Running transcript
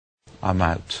I'm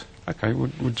out. OK,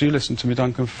 would you listen to me,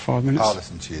 Duncan, for 5 minutes? I'll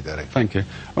listen to you, Derek. Thank you.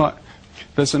 Right,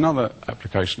 there's another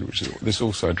application which this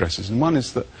also addresses, and one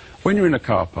is that when you're in a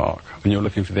car park and you're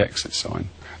looking for the exit sign,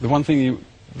 the one thing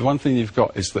you've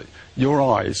got is that your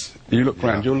eyes, you look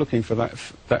round, you're looking for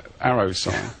that arrow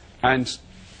sign, and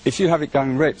if you have it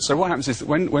going red, so what happens is that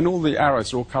when all the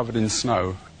arrows are all covered in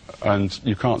snow and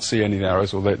you can't see any of the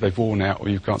arrows, or they've worn out, or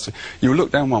you can't see, you'll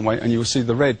look down one way and you'll see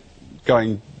the red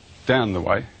going down the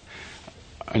way,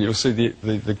 and you'll see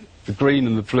the green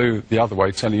and the blue the other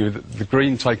way, telling you that the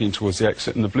green taking you towards the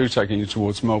exit and the blue taking you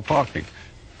towards mall parking.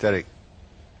 Derek,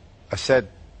 I said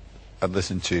I'd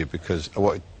listen to you because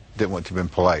I didn't want to be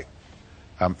impolite.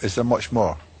 Is there much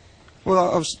more?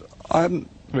 Well, I haven't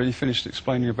really finished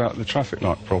explaining about the traffic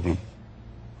light problem.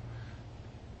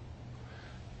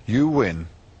 You win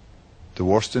the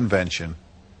worst invention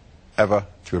ever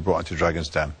to be brought into Dragon's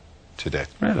Den today.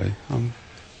 Really?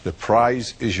 The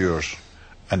prize is yours.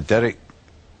 And Derek,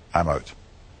 I'm out.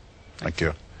 Thank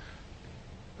you.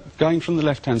 Going from the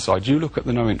left-hand side, you look at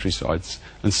the no-entry sides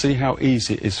and see how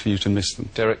easy it is for you to miss them.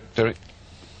 Derek,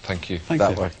 thank you. Thank you.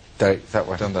 That way. Derek, that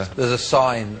way. Down there. There's a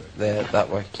sign there, that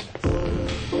way.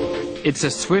 It's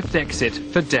a swift exit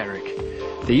for Derek.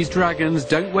 These dragons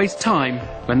don't waste time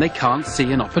when they can't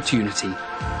see an opportunity.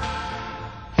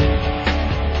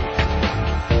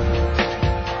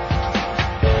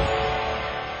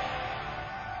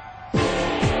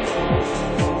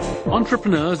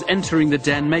 Entrepreneurs entering the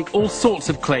den make all sorts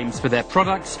of claims for their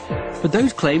products, but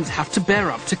those claims have to bear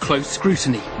up to close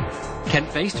scrutiny.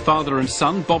 Kent-based father and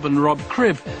son Bob and Rob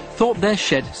Cribb thought their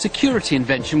shed security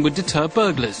invention would deter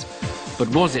burglars. But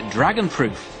was it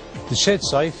dragon-proof? The shed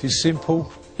safe is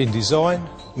simple in design,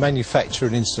 manufacture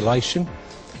and installation.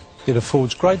 It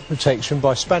affords great protection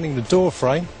by spanning the door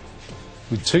frame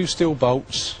with 2 steel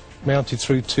bolts mounted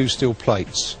through 2 steel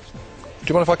plates. Do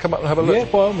you mind if I come up and have a look? Yeah,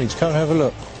 by all means, come and have a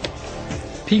look.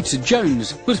 Peter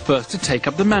Jones was first to take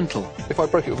up the mantle. If I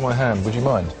broke it with my hand, would you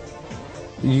mind?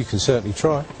 You can certainly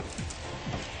try.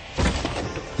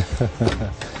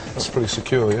 That's pretty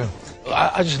secure, yeah.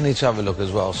 I just need to have a look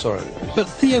as well, sorry. But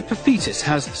Theo Paphitis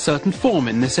has certain form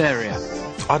in this area.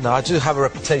 I know, I do have a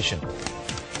reputation.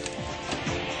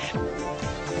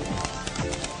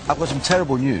 I've got some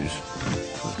terrible news.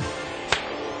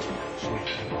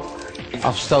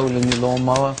 I've stolen your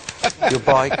lawnmower, your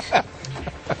bike.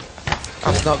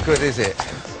 That's not good, is it?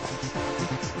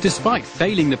 Despite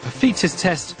failing the Paphitis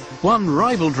test, one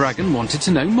rival dragon wanted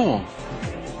to know more.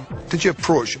 Did you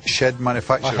approach shed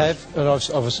manufacturers? I have, and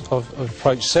I've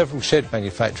approached several shed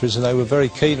manufacturers and they were very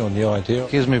keen on the idea.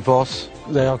 Excuse me, boss.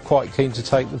 They are quite keen to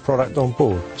take the product on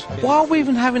board. Why are we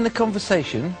even having the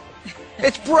conversation?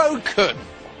 It's broken!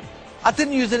 I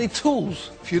didn't use any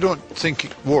tools. If you don't think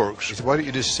it works, why don't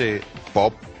you just say,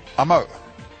 Bob, I'm out.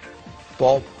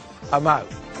 Bob, I'm out.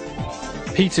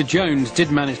 Peter Jones did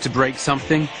manage to break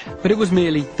something, but it was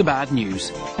merely the bad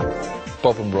news.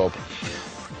 Bob and Rob,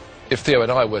 if Theo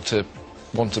and I were to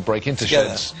want to break into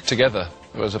sheds together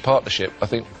as a partnership, I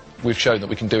think we've shown that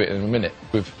we can do it in a minute,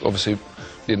 with obviously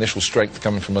the initial strength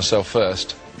coming from myself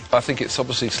first. I think it's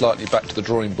obviously slightly back to the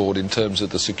drawing board in terms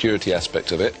of the security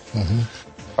aspect of it.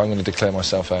 I'm going to declare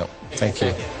myself out. Thank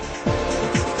you.